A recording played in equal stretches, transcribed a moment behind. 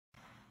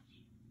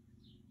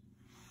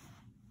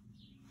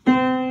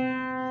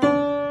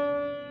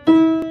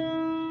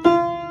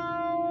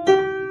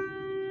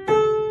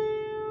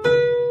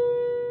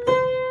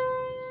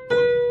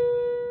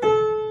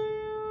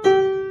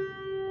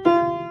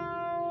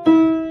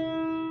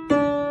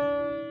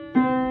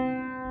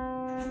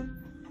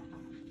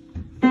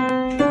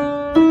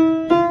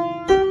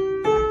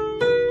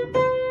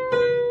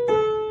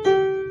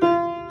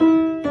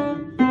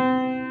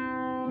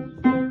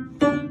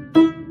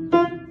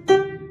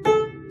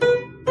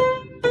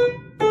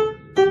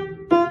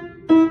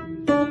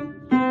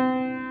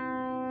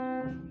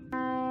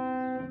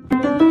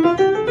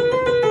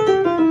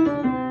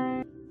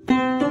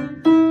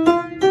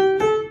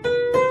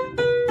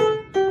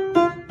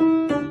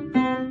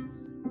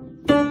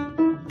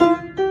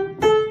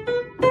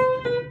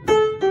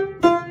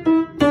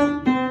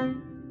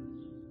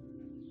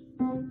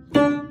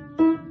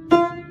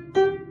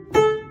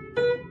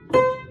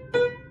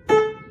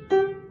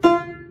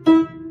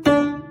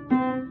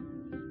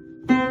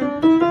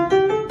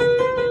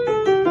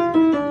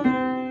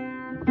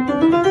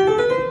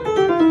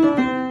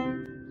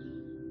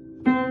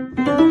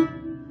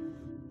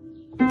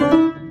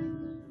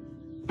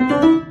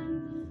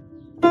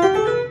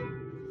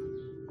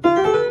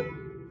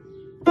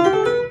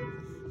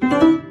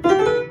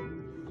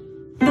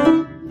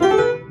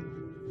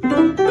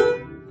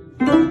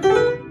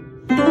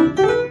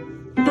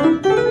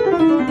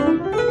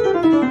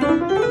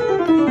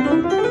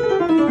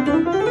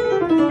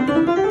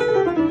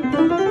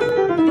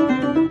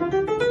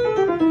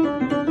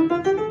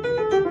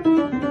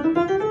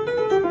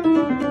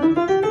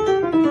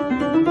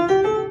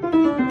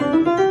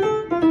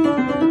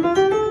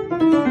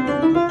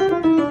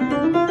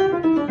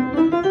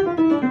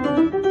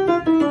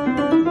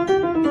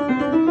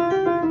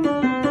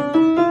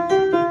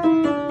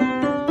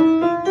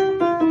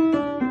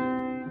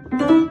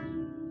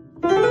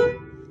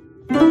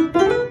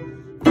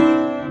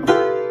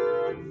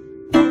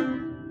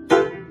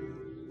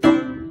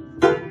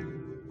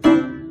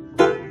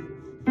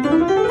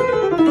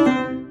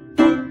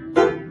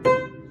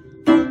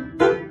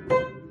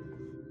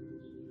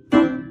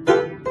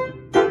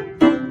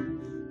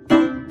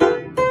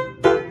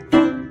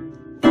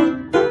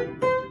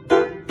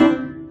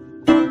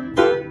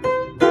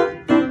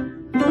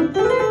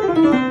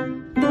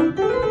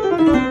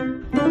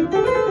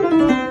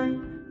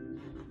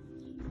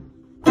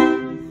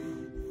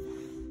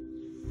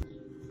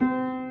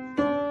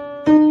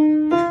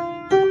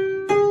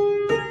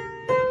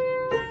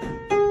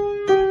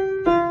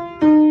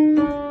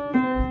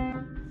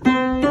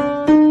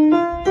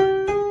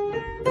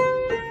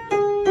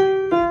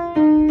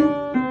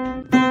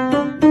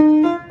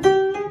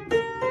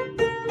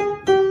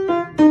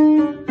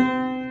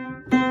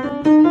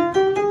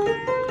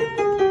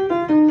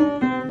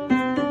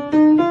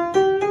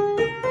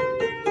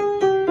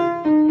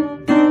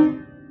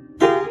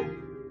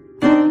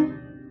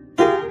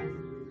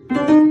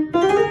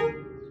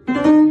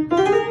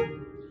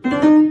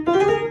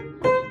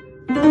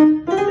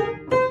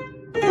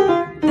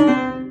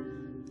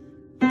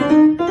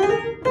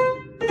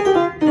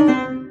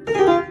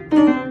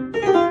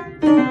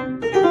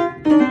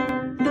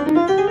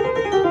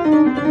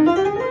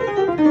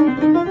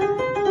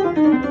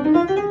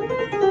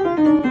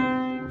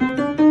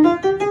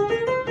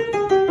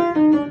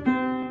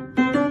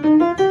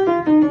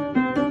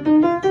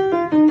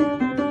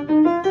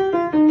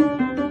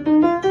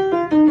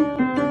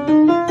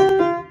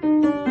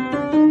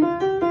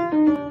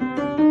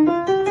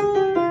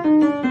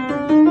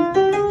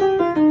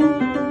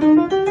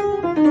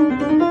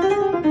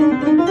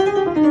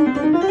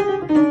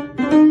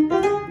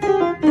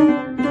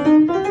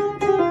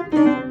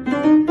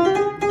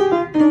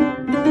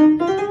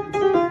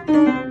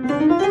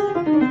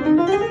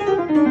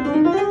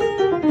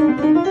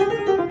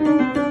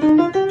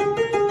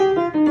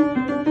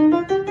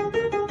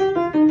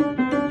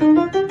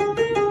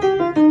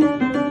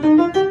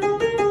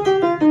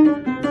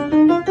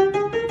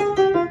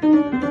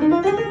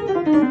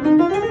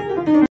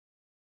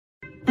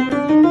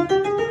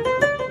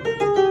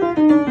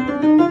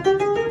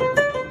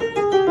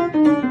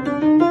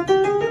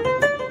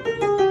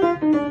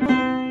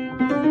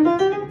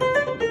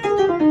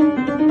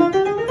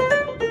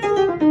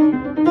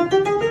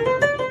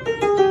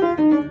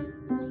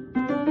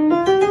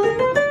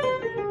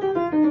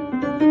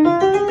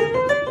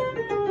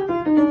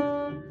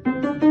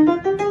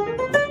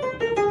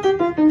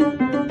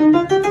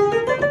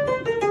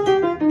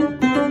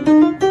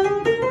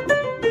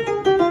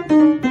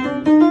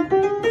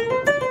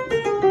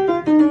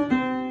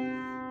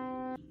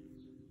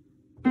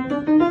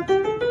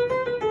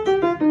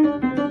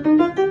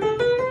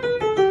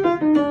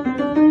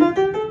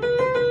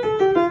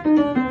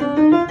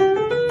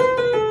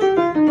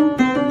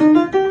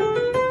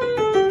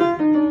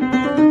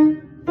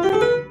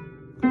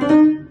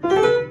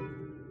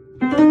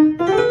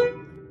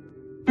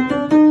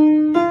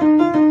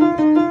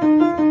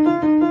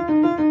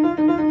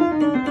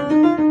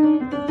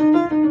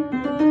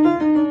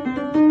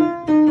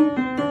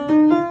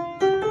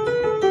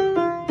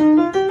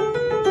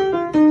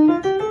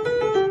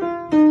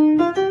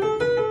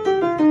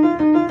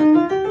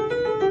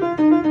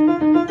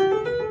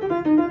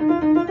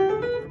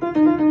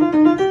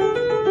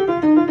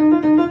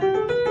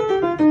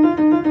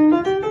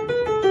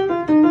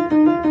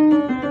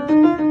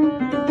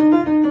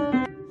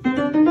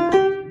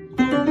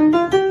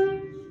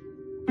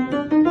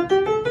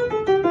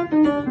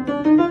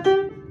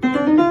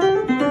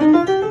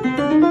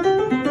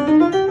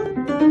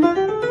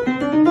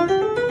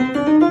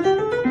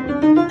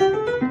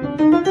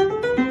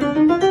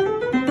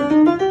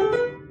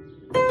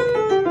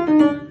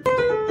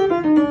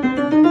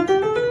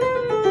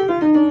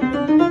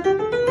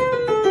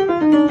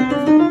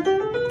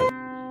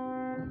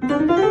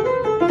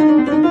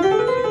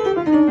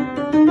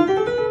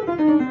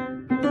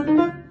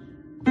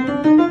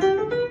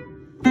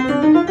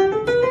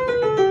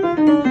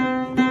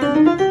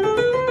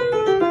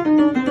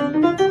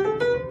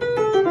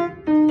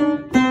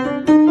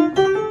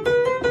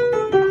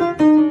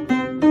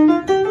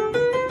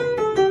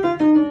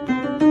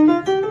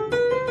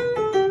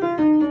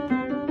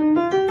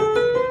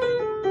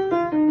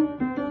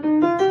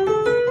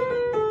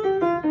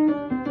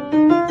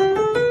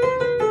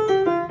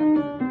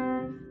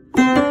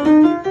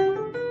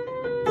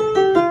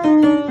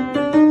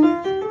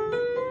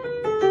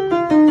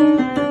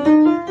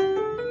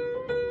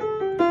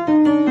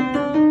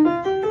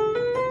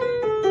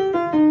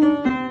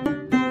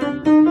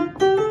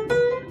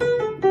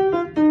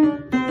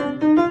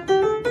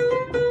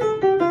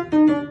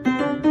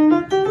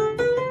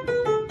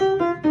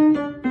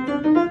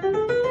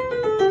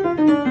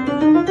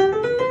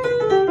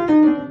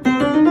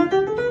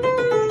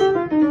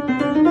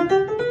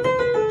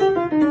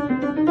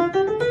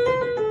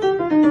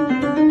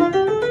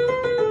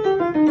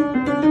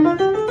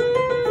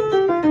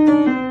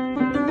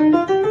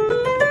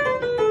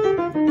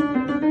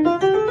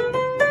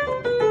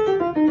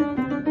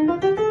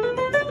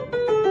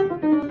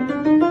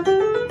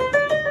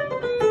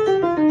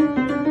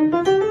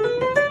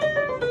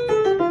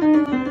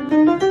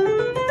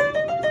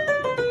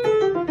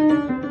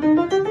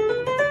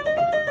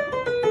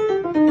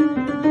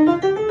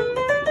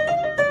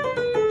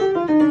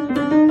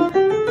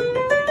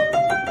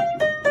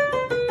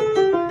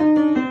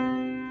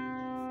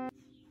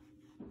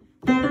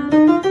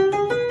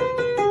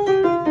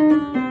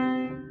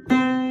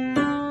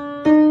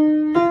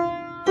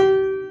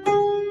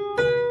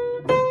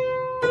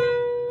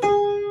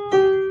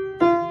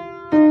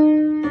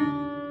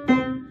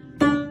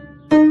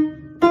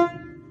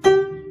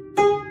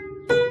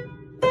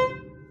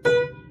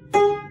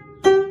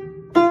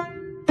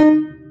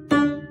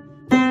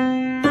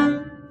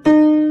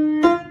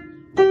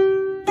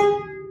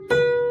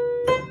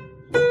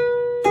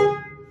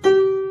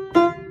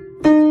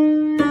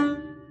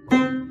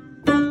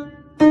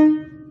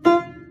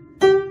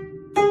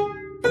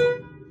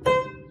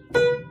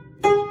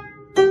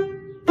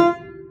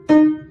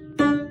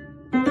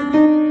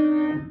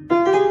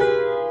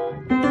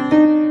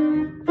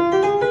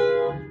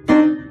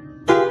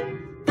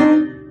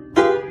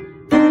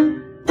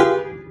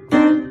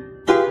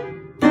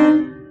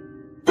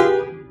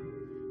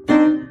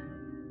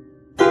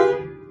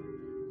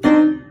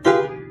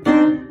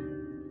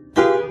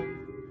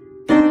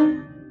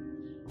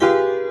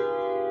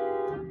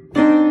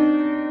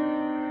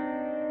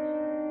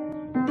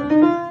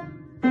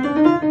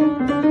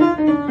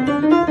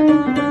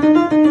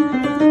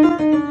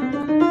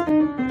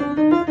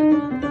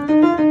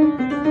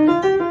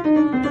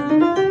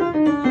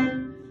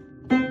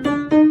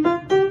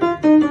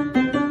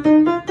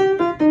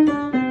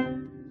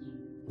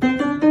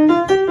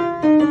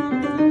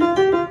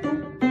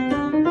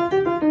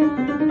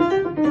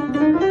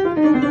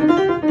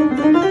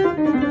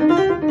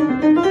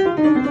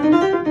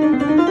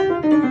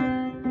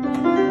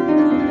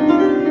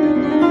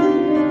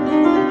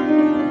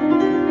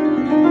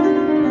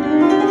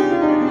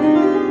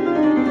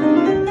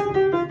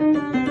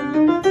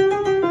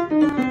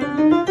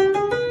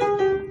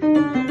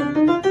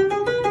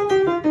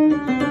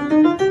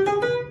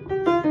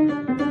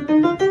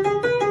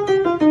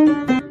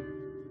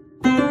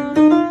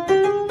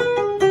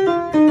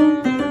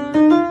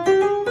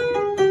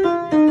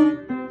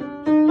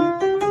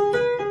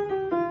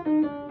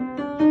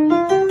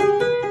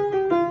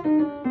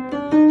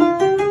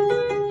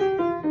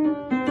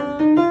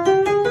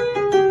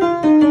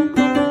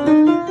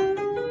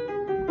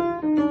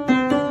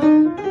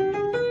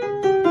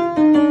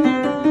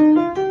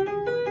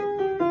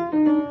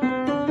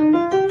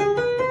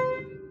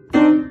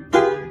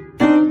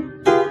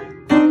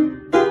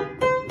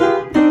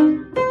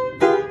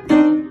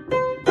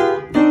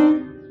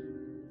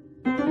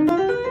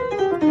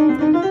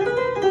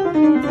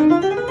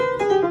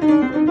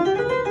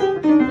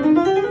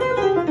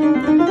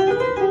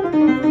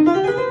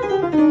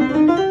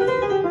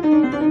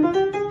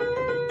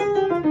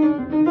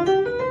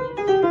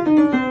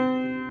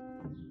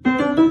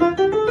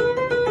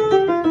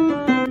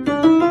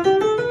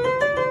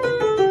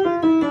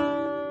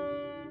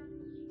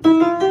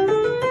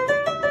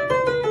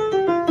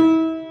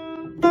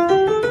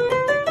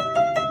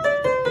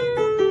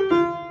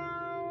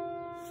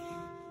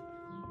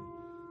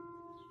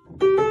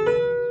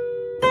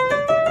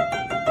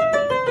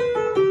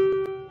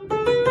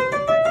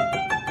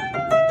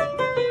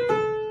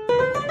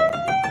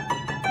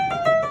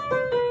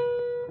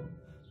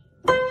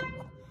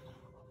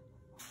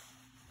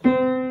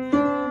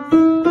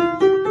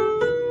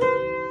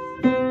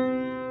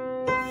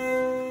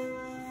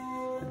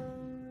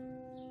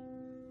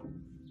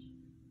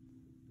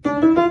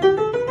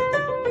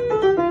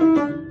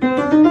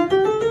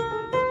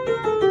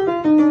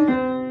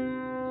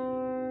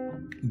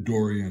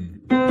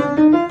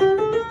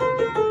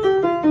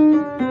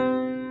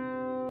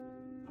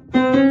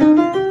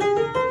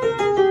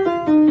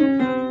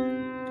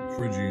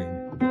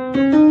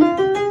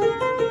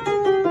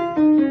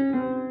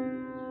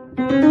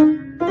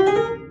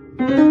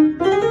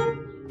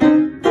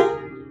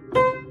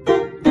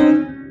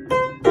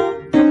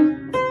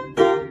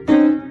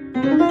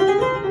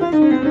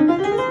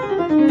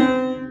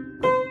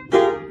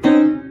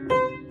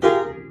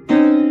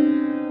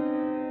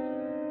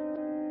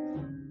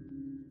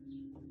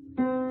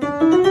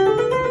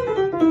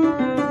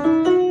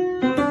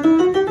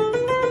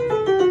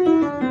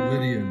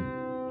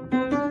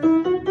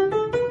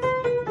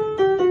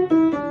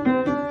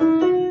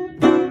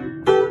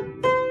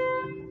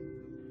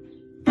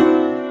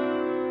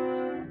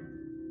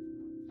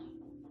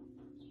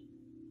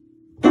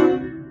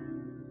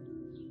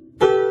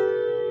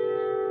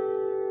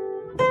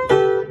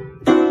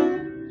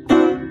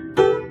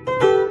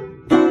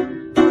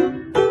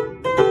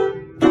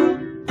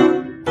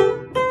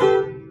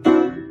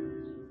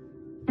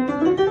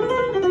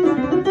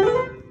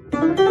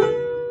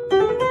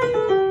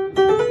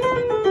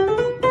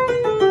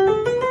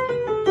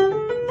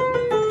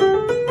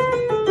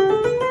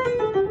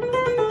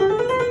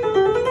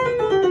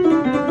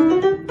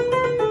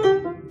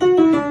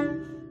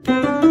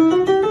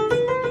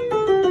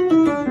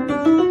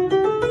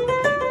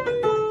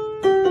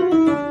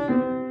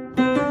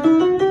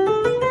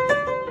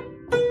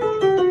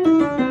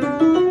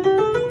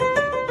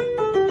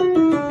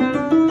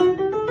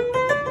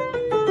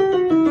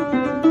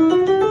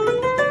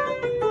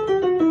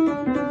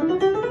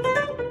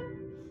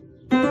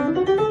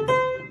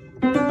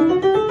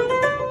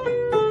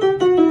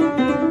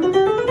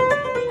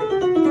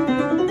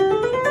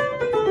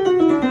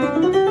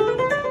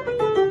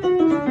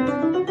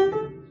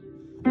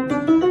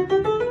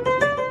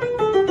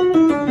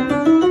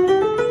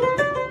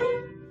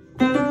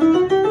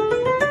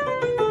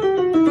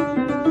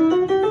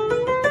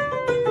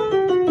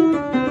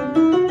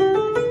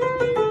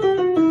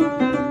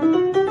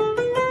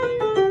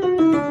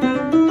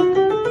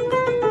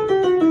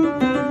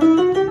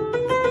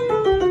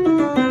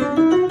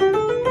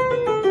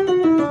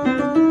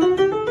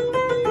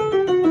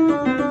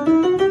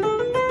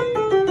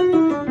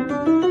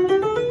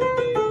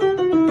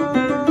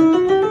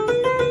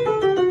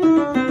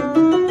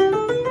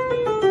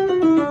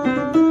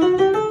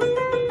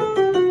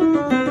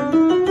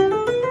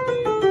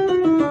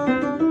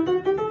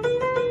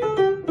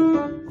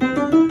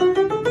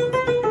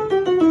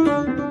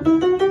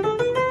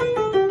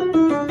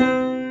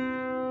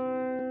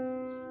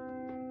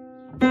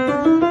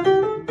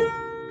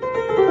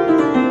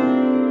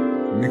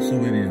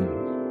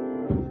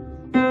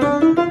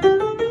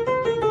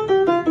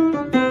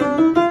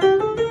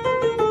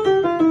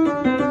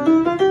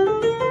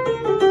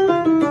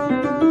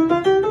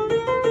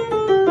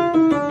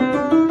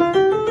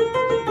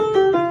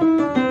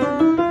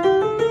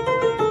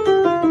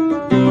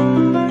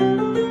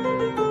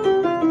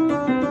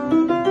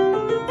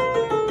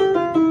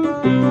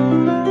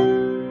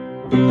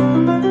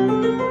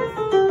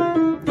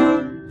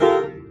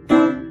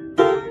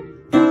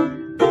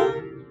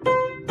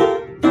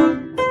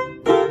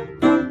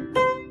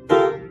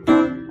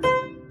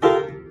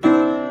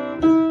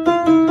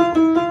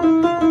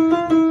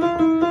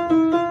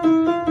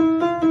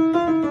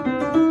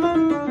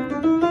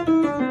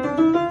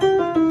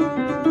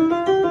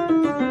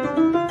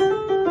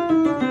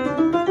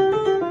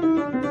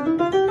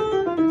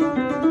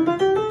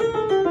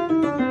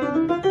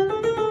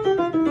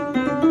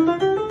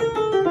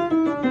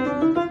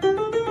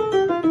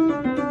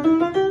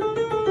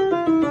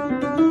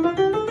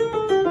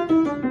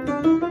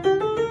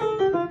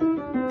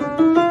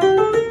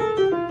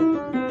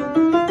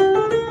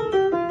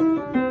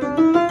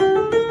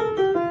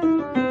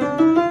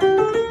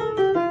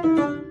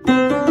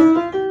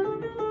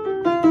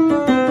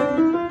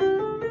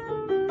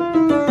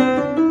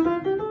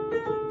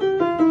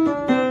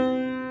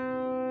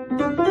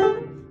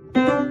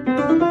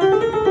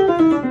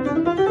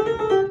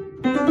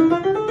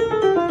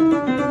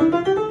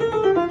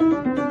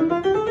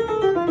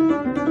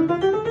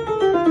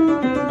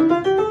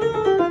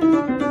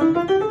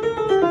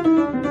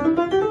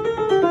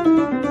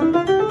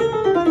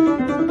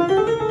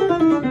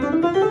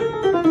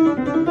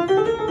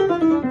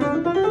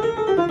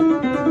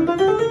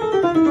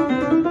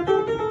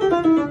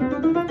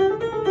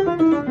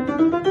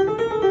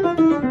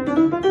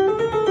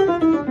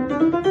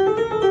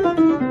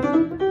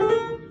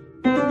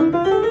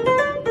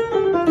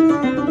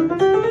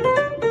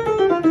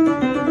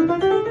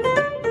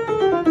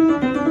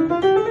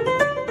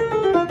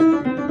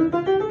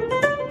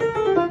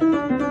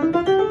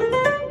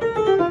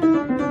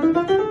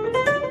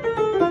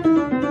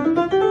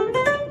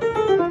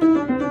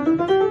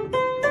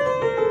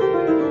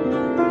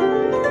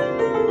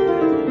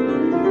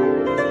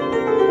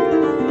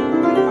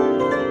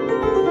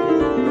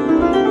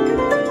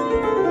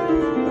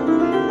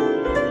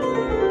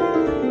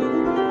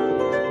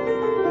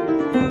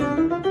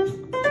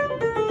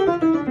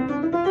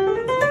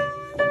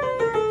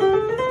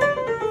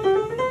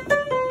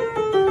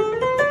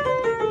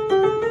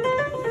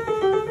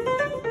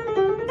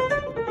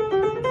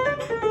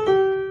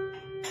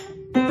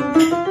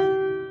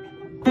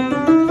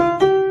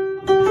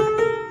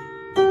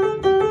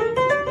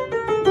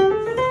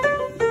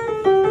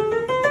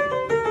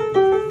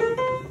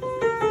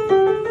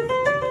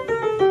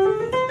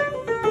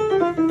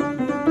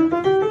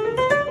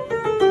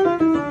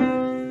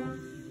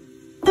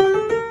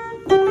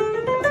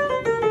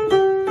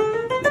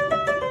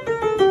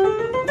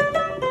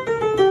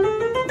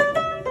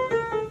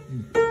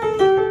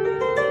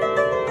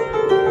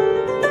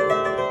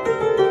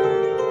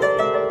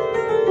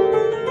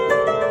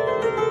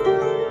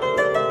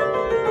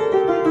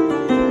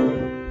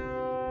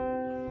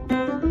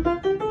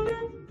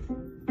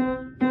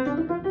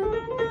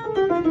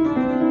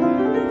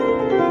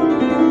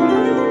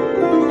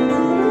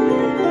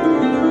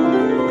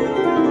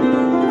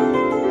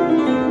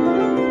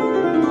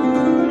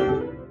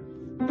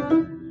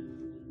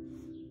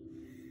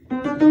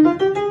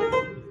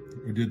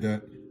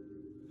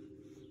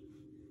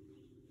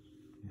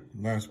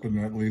Last but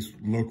not least,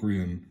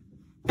 Locrian.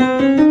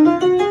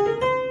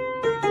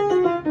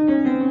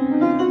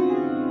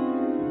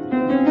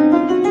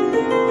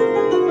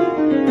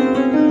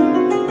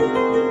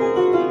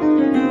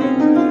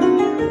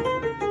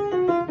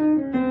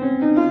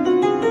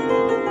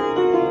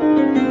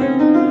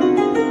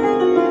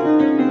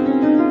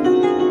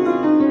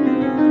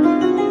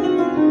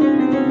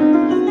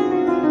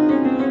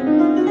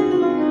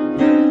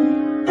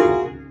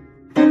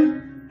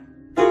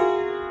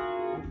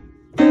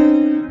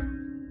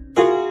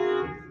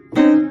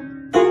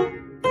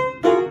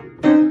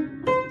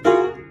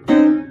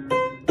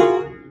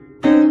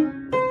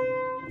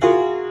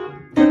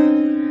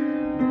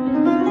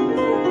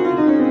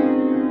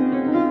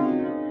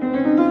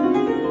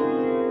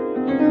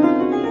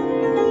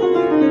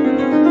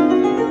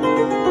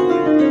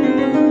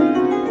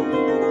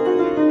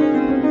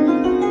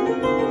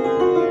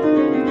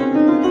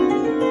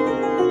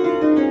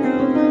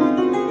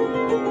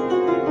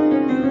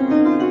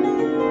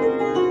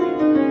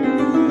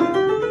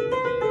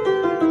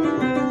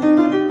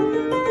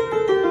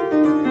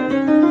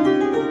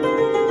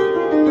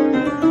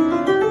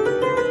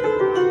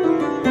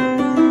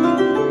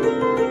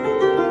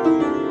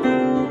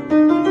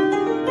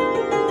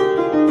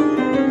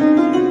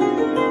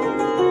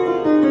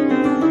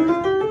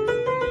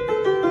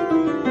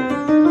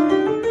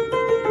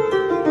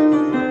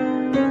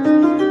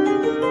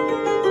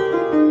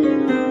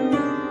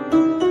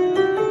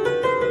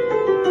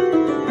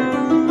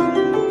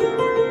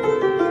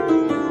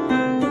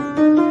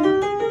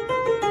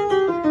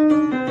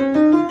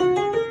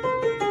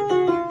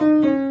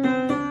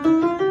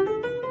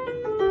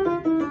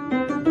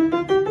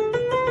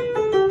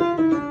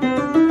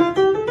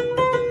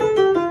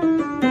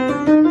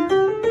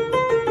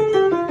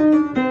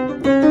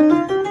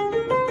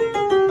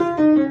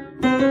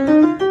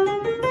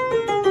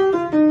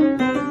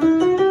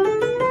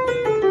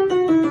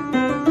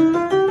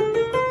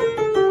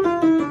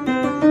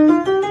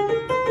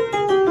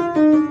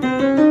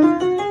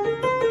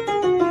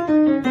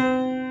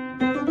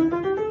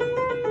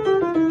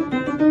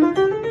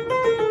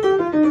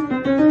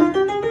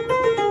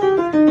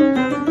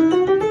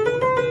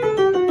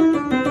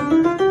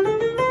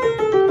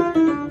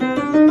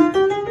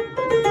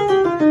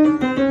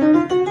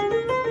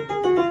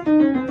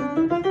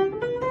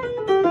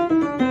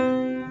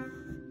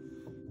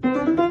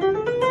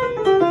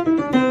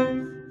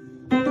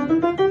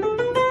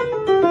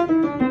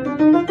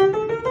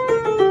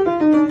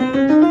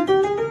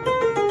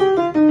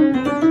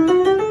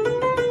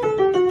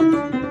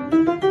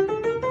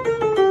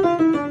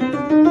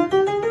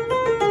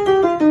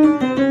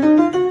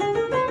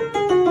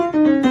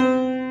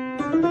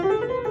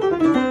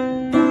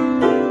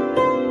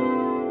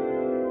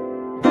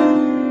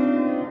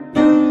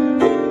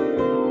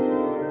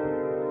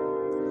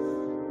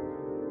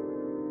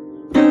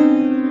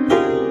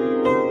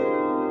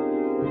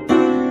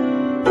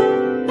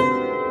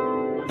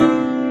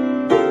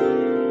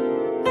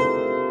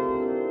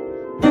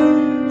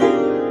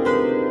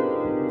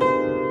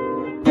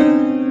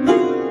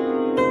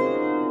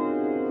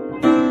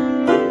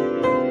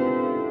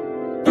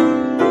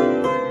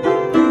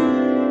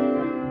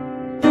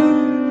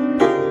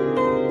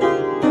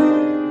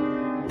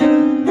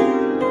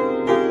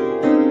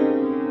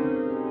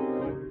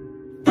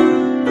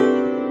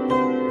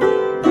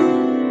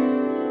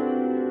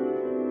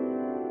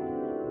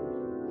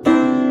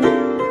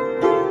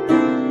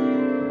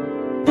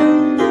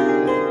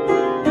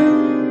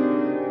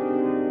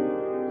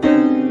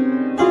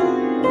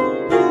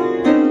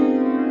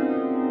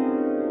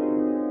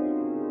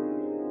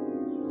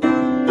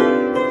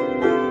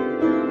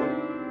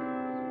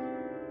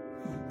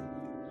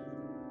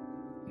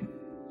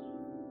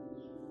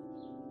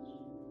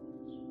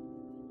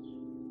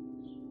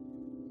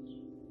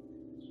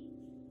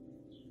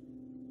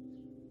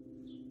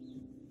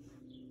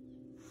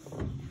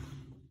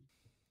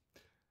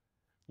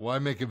 Why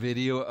make a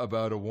video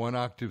about a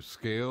 1-octave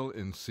scale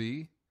in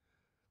C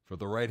for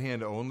the right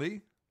hand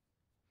only?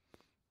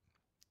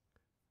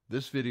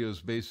 This video is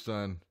based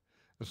on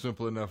a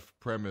simple enough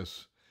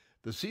premise.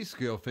 The C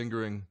scale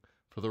fingering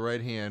for the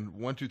right hand,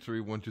 1, 2,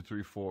 3, 1, 2,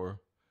 3, 4,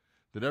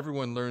 that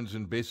everyone learns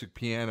in basic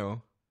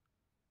piano.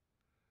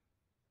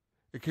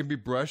 It can be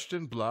brushed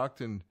and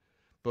blocked in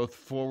both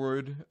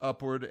forward,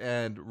 upward,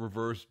 and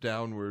reverse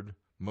downward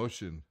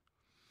motion.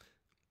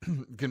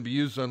 It can be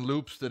used on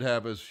loops that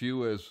have as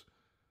few as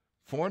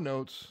 4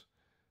 notes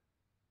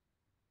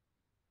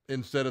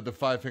instead of the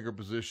 5-finger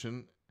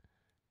position,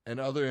 and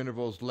other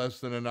intervals less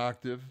than an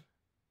octave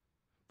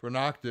for an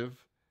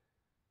octave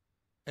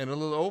and a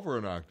little over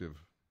an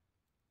octave.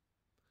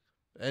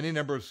 Any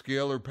number of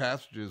scalar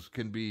passages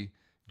can be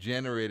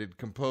generated,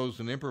 composed,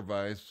 and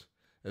improvised,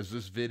 as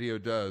this video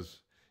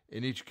does,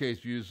 in each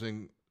case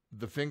using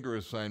the finger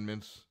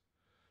assignments: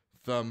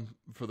 thumb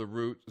for the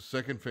root,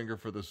 second finger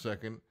for the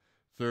second,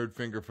 third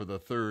finger for the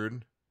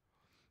third,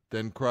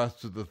 then cross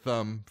to the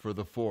thumb for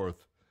the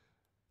fourth,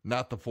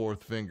 not the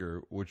fourth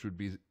finger, which would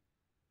be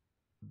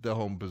the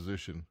home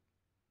position.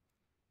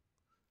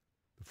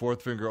 The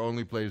fourth finger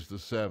only plays the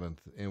seventh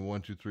in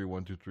 1, 2, 3,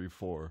 1, 2, 3,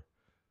 4.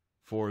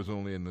 4 is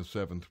only in the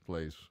 7th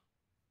place.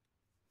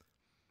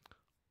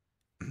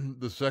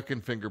 The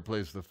second finger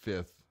plays the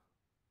 5th,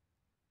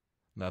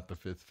 not the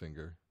 5th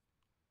finger.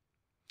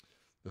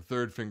 The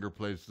third finger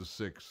plays the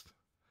 6th.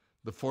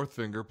 The fourth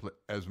finger,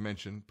 as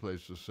mentioned,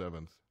 plays the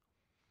 7th.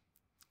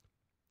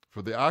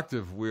 For the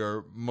octave, we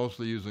are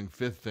mostly using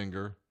 5th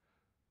finger,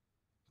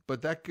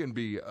 but that can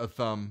be a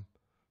thumb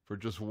for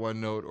just one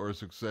note or a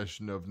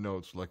succession of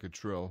notes like a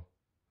trill.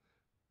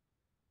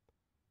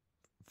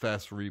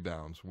 Fast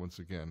rebounds, once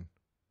again.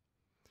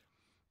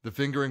 The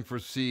fingering for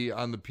C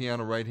on the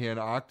piano right-hand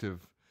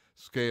octave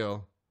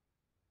scale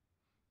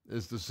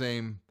is the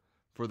same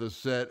for the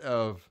set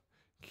of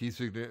key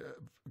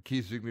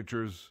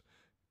signatures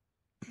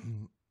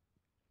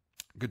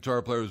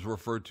guitar players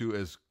refer to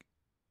as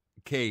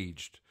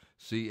CAGED,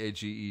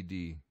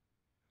 C-A-G-E-D,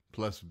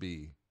 plus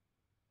B.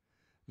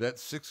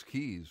 That's 6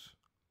 keys.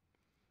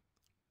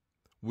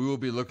 We will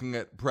be looking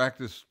at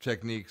practice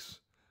techniques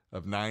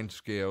of 9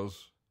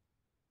 scales: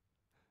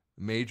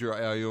 major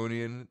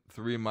Ionian,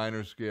 3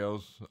 minor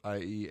scales,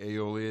 i.e.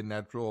 Aeolian,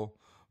 natural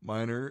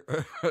minor,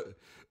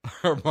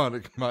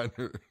 harmonic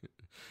minor,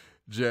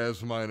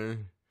 jazz minor,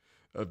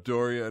 of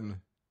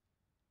Dorian,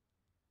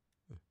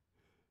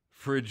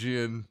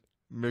 Phrygian,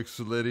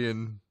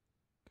 Mixolydian,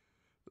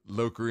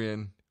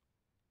 Locrian.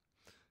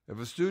 If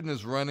a student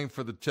is running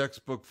for the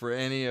textbook for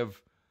any of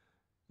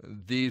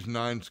these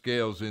 9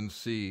 scales in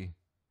C,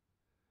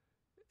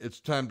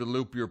 it's time to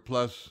loop your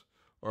plus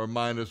or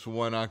minus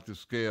 1 octave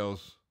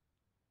scales.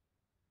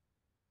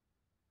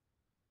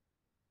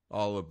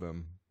 All of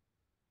them.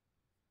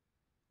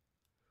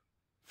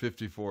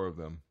 54 of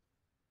them.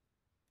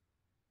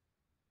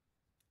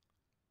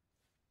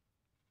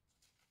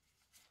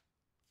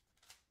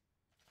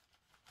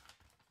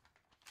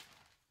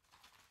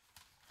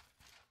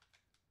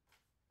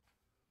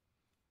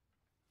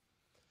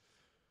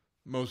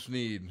 Most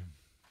need.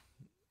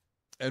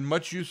 And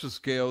much use of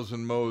scales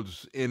and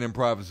modes in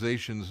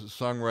improvisations,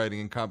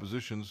 songwriting, and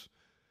compositions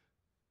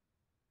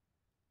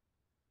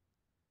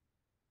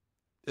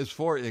is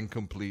for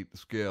incomplete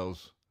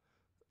scales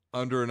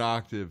under an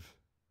octave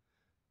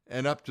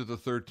and up to the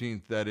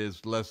 13th, that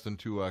is, less than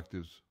 2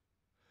 octaves,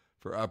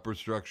 for upper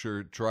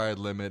structure triad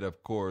limit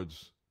of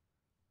chords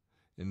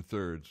in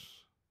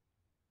thirds,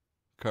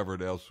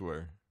 covered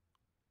elsewhere.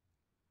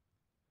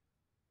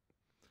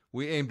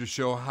 We aim to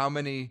show how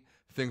many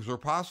things are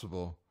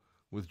possible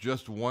with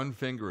just one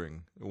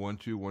fingering, 1,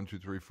 2, 1, 2,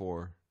 3,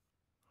 4.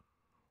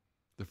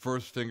 The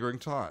first fingering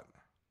taught.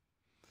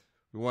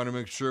 We want to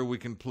make sure we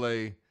can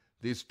play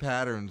these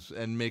patterns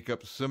and make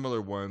up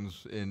similar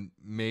ones in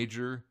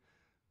major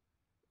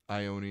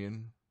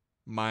Ionian,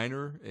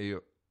 minor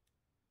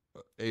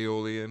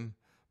Aeolian,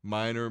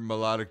 minor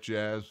melodic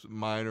jazz,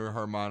 minor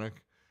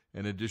harmonic,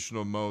 and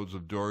additional modes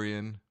of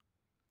Dorian,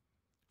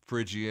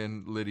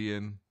 Phrygian,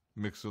 Lydian,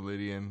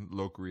 Mixolydian,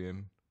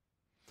 Locrian.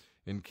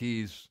 In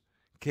keys,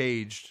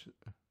 CAGED,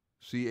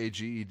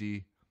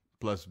 C-A-G-E-D,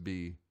 plus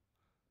B.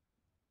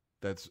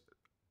 That's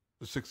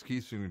 6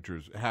 key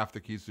signatures, half the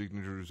key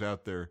signatures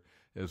out there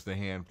as the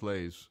hand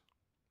plays.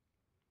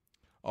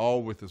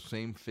 All with the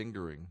same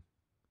fingering.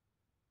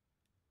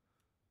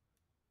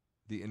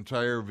 The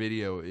entire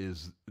video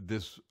is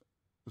this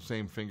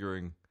same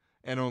fingering,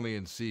 and only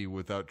in C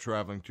without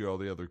traveling to all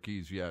the other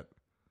keys yet.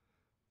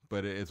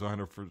 But it's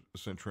 100%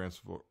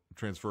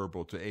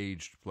 transferable to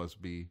aged plus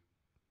B.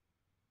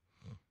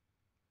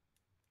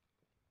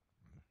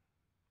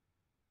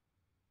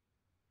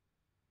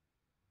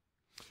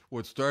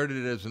 What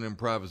started as an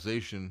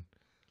improvisation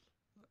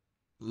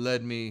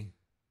led to me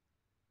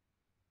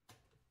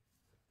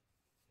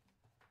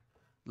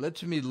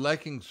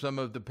liking some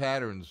of the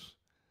patterns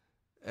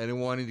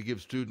and wanting to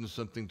give students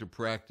something to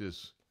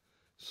practice.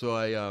 So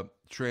I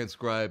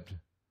transcribed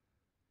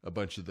a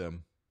bunch of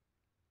them.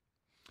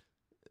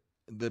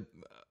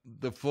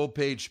 the full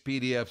page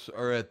PDFs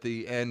are at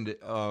the end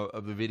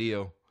of the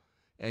video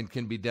and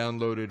can be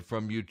downloaded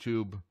from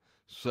YouTube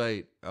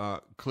site.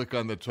 Click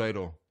on the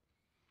title.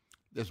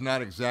 It's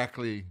not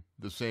exactly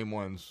the same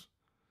ones.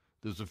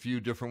 There's a few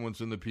different ones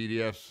in the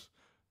PDFs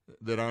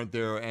that aren't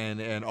there,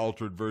 and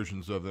altered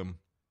versions of them,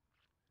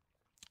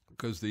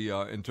 because the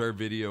entire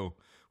video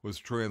was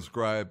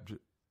transcribed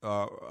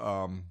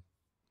for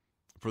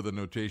the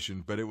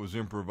notation, but it was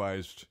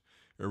improvised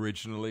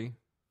originally.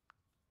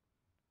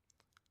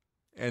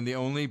 And the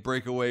only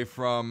breakaway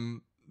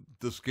from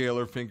the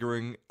scalar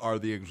fingering are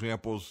the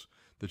examples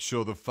that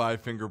show the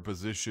 5-finger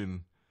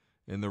position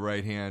in the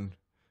right hand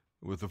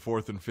with the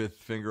 4th and 5th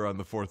finger on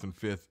the 4th and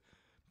 5th,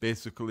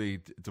 basically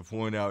to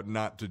point out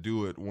not to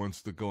do it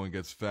once the going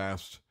gets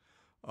fast,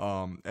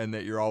 and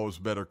that you're always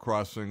better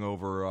crossing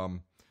over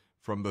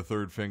from the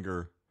 3rd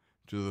finger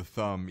to the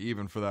thumb,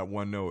 even for that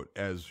one note,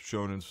 as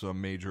shown in some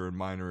major and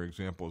minor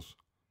examples.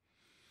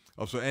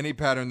 Also, any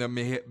pattern that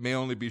may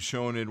only be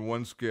shown in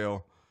one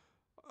scale,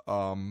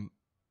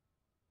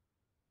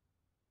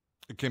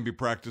 it can be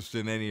practiced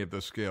in any of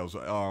the scales,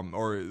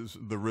 or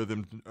the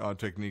rhythm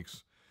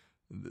techniques.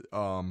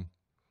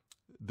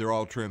 They're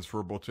all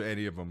transferable to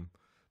any of them.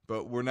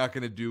 But we're not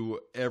going to do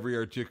every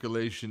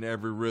articulation,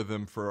 every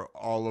rhythm for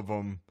all of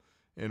them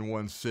in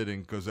one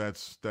sitting, because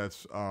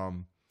that's a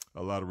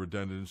lot of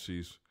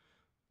redundancies.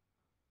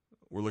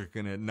 We're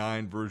looking at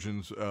 9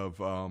 versions of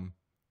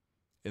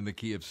in the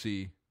key of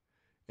C,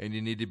 and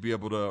you need to be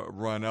able to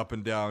run up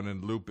and down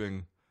and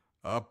looping,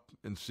 up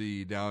in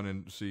C, down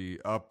in C,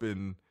 up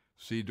in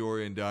C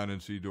Dorian, down in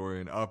C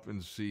Dorian, up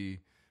in C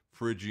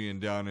Phrygian,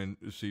 down in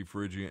C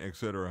Phrygian,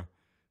 etc.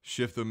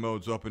 Shift the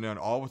modes up and down,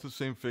 all with the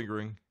same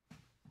fingering.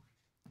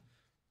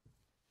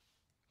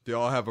 They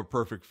all have a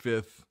perfect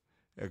 5th,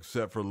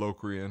 except for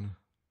Locrian.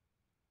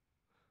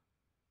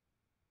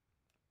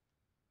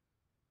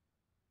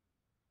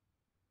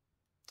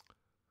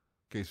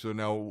 Okay, so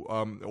now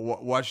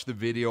watch the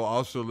video,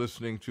 also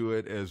listening to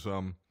it as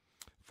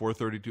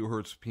 432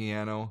 hertz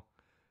piano.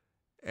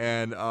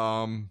 And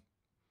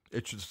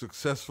it should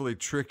successfully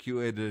trick you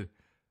into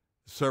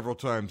several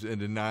times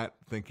into not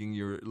thinking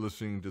you're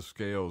listening to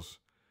scales.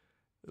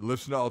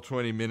 Listen to all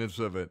 20 minutes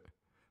of it.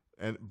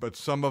 But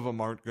some of them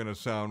aren't going to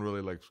sound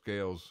really like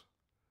scales.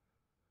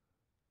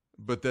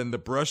 But then the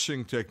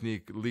brushing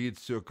technique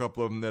leads to a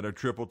couple of them that are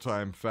triple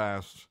time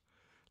fast,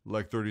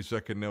 like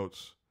 30-second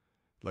notes,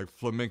 like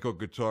flamenco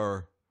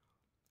guitar.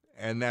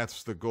 And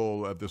that's the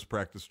goal of this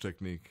practice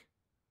technique.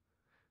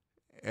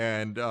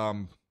 And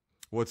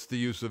what's the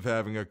use of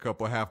having a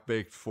couple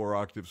half-baked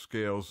 4-octave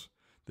scales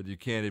that you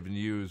can't even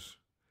use,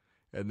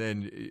 and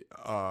then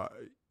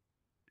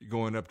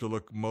going up to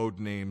look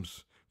mode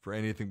names for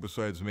anything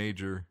besides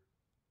major?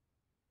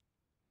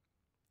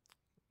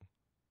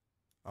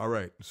 All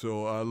right,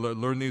 so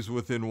learn these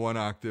within 1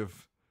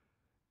 octave,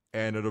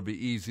 and it'll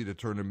be easy to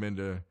turn them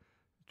into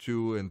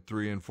 2 and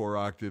 3 and 4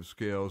 octave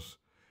scales.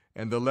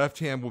 And the left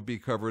hand will be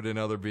covered in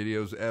other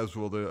videos, as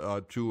will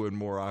the 2 and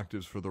more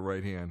octaves for the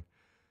right hand.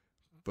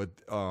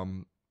 But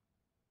and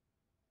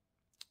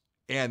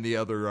the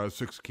other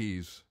 6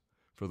 keys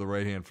for the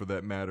right hand, for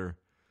that matter.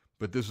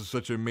 But this is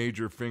such a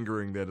major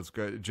fingering that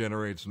it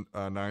generates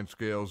 9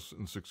 scales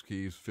and 6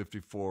 keys,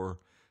 54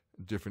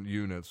 different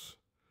units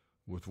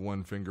with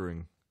 1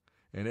 fingering.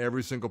 And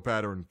every single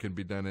pattern can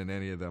be done in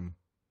any of them.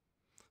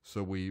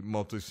 So we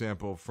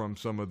multi-sample from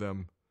some of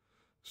them,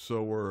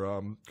 so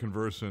we're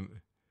conversant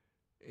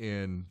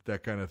in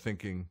that kind of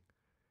thinking,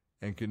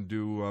 and can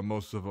do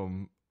most of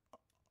them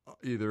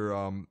either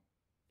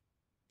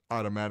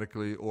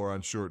automatically or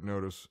on short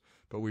notice.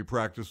 But we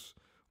practice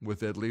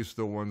with at least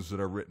the ones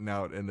that are written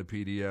out in the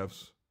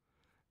PDFs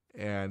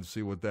and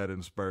see what that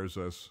inspires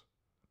us.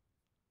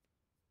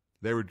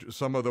 They were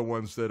some of the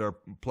ones that are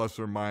plus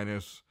or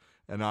minus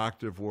an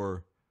octave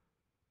were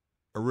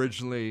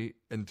originally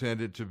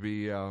intended to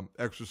be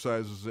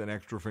exercises and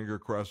extra finger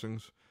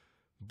crossings,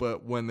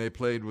 but when they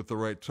played with the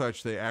right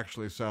touch, they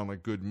actually sound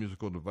like good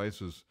musical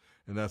devices.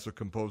 And that's what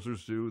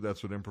composers do.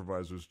 That's what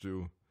improvisers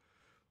do.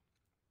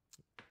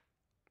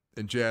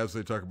 In jazz,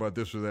 they talk about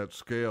this or that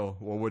scale.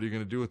 Well, what are you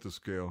going to do with the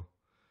scale?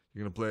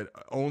 You're going to play it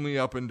only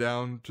up and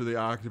down to the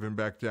octave and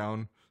back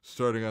down,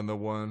 starting on the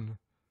 1?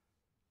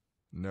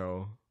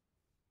 No.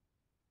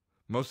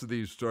 Most of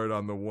these start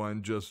on the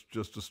 1 just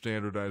to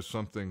standardize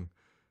something,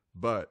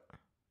 but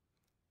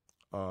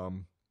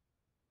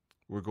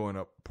we're going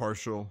up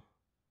partial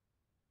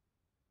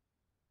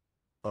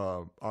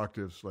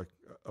octaves, like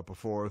up a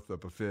 4th,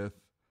 up a 5th.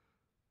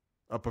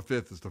 Up a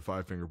 5th is the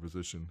 5-finger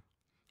position.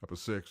 Up a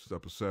 6th,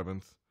 up a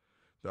 7th.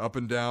 The up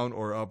and down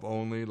or up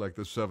only, like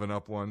the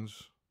 7-up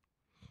ones.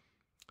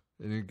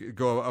 And you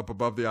go up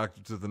above the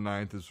octave to the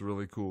 9th is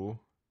really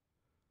cool,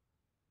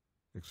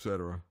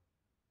 etc.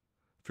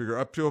 Figure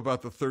up to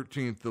about the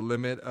 13th, the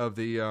limit of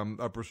the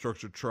upper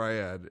structure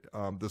triad,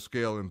 the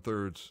scale in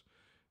thirds,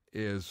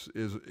 is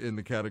in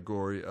the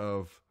category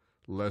of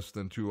less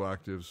than 2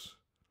 octaves.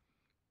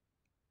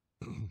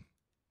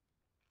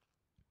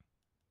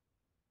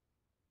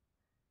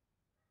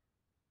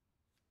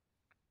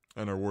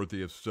 and are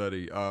worthy of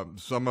study.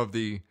 Some of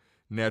the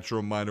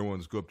natural minor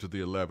ones go up to the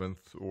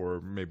 11th or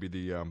maybe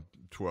the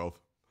 12th.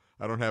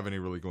 I don't have any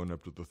really going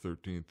up to the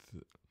 13th,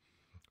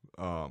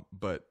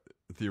 but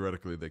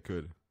theoretically they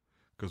could,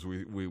 because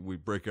we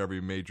break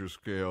every major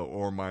scale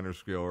or minor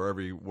scale or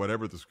every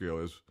whatever the scale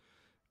is.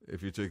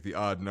 If you take the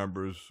odd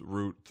numbers,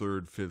 root,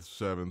 third, fifth,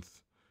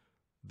 seventh,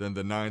 then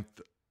the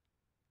 9th,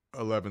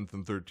 11th,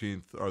 and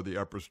 13th are the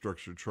upper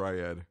structure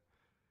triad.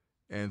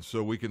 And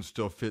so we can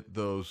still fit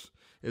those.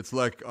 It's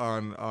like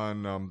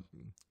on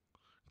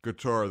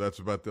guitar, that's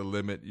about the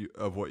limit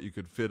of what you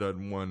could fit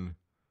on one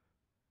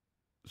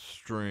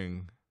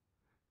string.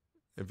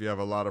 If you have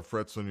a lot of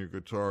frets on your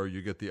guitar,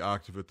 you get the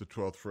octave at the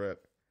 12th fret.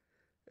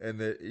 And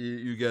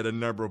you get a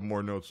number of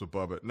more notes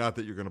above it. Not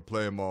that you're going to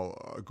play them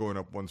all going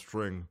up one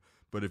string,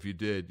 but if you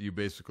did, you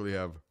basically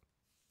have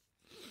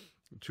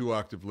 2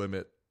 octave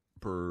limit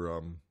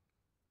per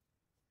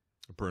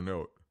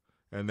note.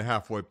 And the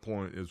halfway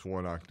point is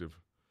 1 octave.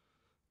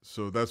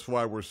 So that's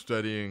why we're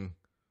studying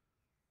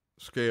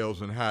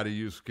scales and how to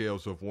use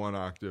scales of 1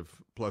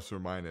 octave plus or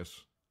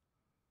minus.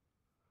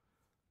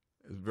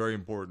 It's very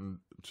important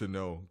to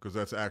know, because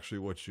that's actually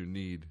what you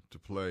need to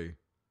play.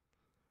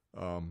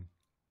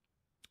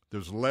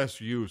 There's less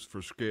use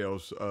for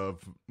scales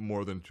of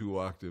more than 2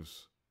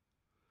 octaves.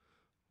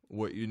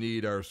 What you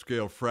need are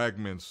scale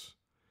fragments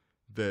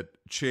that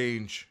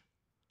change,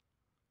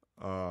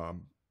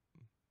 and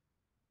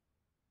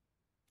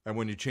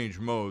when you change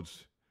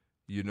modes,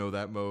 you know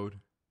that mode.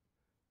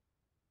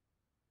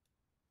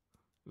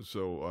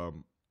 So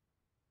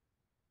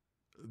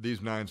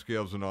these 9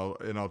 scales in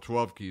all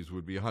 12 keys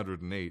would be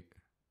 108,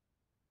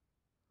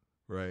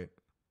 right?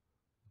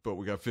 But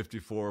we got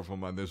 54 of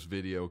them on this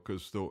video,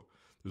 because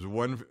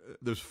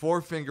there's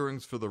 4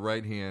 fingerings for the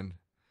right hand,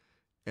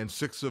 and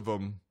 6 of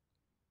them.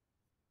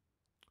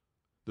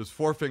 There's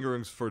 4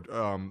 fingerings for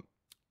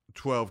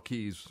 12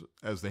 keys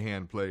as the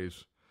hand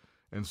plays,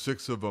 and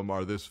 6 of them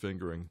are this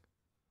fingering.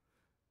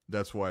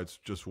 That's why it's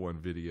just one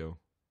video.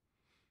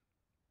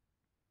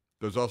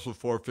 There's also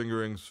 4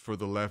 fingerings for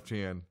the left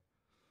hand.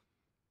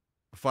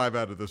 5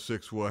 out of the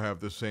 6 will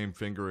have the same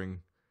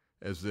fingering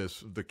as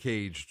this, the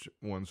caged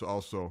ones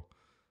also,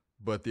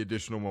 but the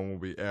additional one will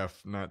be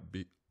F, not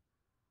B.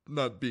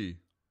 Not B.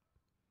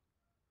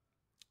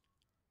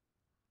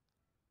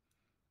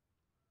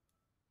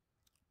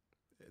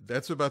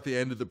 That's about the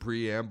end of the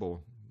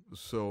preamble,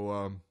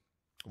 so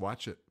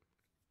watch it.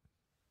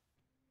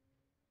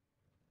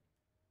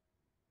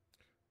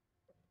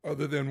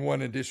 Other than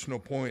one additional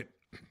point,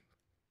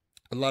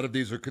 a lot of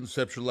these are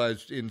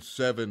conceptualized in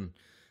 7,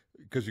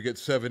 because you get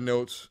 7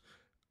 notes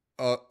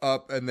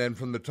up, and then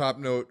from the top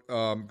note,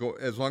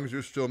 as long as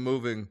you're still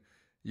moving,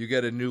 you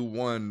get a new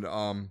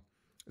 1.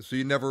 So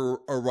you never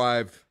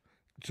arrive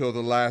till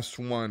the last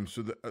one.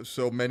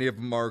 So many of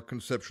them are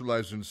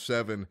conceptualized in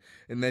 7,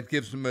 and that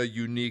gives them a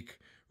unique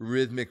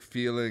rhythmic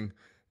feeling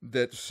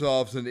that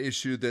solves an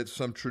issue that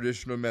some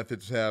traditional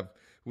methods have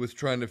with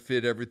trying to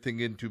fit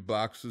everything into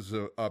boxes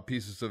of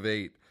pieces of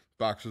 8,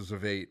 boxes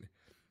of 8.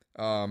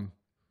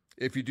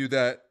 If you do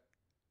that,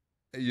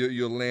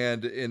 you'll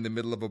land in the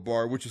middle of a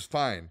bar, which is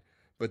fine,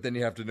 but then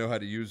you have to know how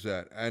to use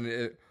that.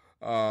 And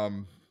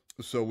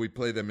so we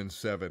play them in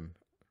 7.